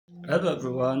Hello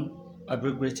everyone, I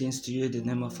bring greetings to you in the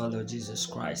name of our Lord Jesus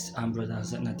Christ. I'm Brother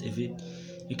David.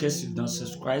 In case you've not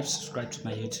subscribed, subscribe to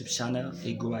my YouTube channel,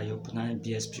 eagleeyeopener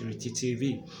BS Purity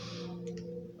TV.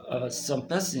 Some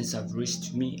persons have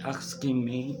reached me asking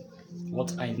me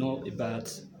what I know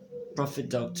about Prophet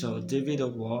Dr. David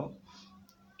Owuor,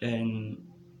 and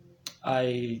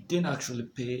I didn't actually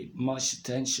pay much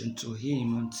attention to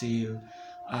him until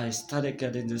I started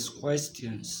getting these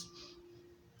questions.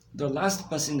 The last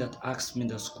person that asked me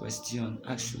this question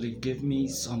actually gave me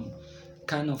some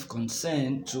kind of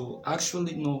concern to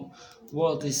actually know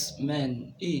what this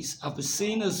man is. I've been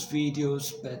seeing his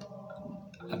videos, but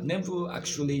I've never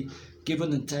actually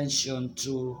given attention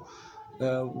to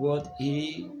what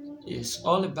he is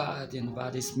all about and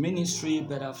about his ministry,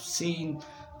 but I've seen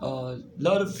a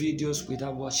lot of videos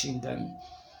without watching them.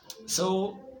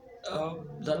 So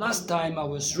the last time I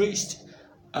was reached,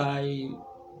 I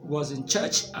was in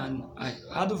church and I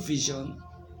had a vision.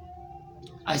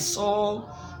 I saw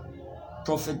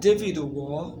Prophet David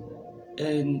Owuor,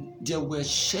 and there were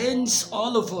chains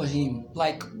all over him,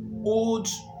 like old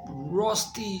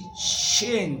rusty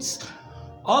chains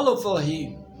all over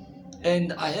him.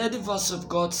 And I heard the voice of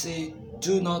God say,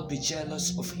 "Do not be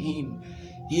jealous of him.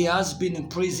 He has been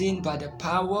imprisoned by the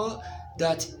power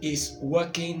that is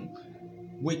working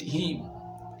with him.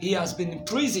 He has been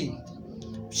imprisoned.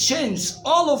 Chains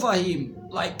all over him,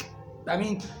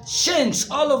 chains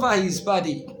all over his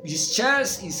body, his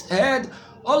chest, his head,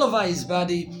 all over his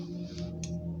body.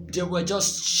 There were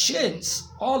just chains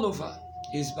all over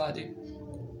his body."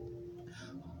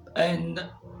 And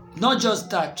not just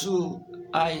that too,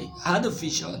 I had a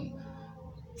vision.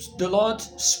 The Lord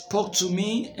spoke to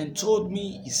me and told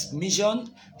me his mission.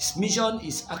 His mission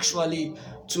is actually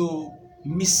to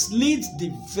mislead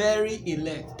the very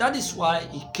elect. That is why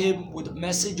he came with a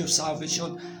message of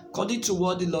salvation. According to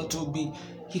what the Lord told me,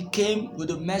 he came with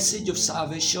a message of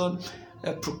salvation,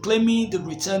 proclaiming the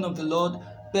return of the Lord.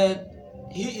 But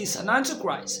he is an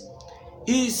antichrist.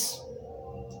 He is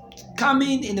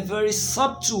coming in a very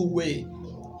subtle way.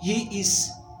 He is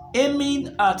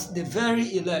aiming at the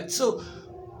very elect. So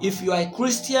if you are a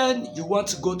Christian, you want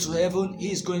to go to heaven,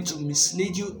 he is going to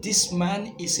mislead you. This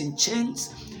man is in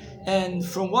chains, and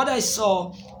from what I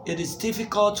saw, it is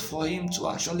difficult for him to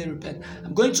actually repent.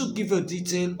 I'm going to give a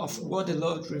detail of what the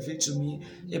Lord revealed to me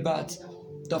about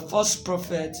the first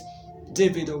prophet,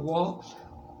 David Owuor.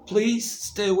 Please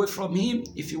stay away from him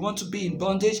if you want to be in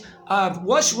bondage. I've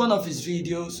watched one of his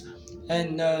videos,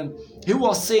 and he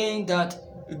was saying that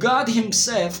God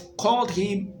himself called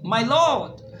him my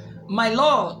Lord. My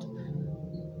Lord.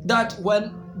 That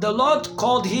when the Lord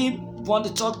called him,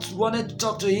 wanted to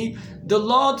talk to him, the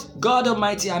Lord God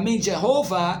Almighty,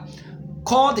 Jehovah,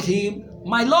 called him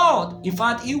my Lord. In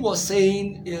fact, he was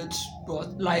saying it was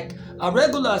like a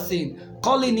regular thing,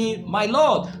 calling him my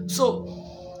Lord. So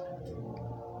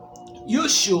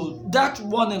that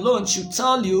one alone should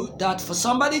tell you that for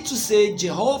somebody to say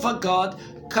Jehovah God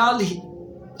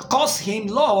calls him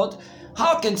Lord,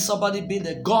 how can somebody be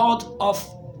the God of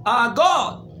our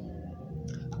God?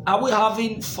 Are we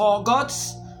having four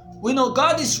gods? We know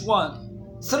God is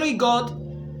one, three God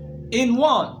in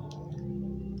one.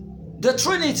 The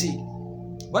Trinity.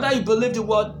 Whether you believe the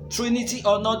word Trinity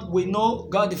or not, we know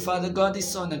God the Father, God the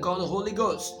Son, and God the Holy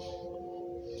Ghost.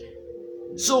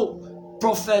 So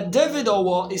Prophet David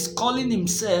Owuor is calling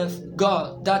himself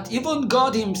God, that even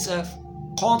God himself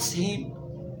calls him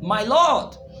my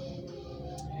Lord.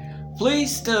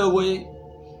 Please stay away.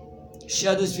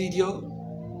 Share this video.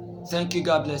 Thank you.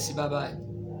 God bless you. Bye-bye.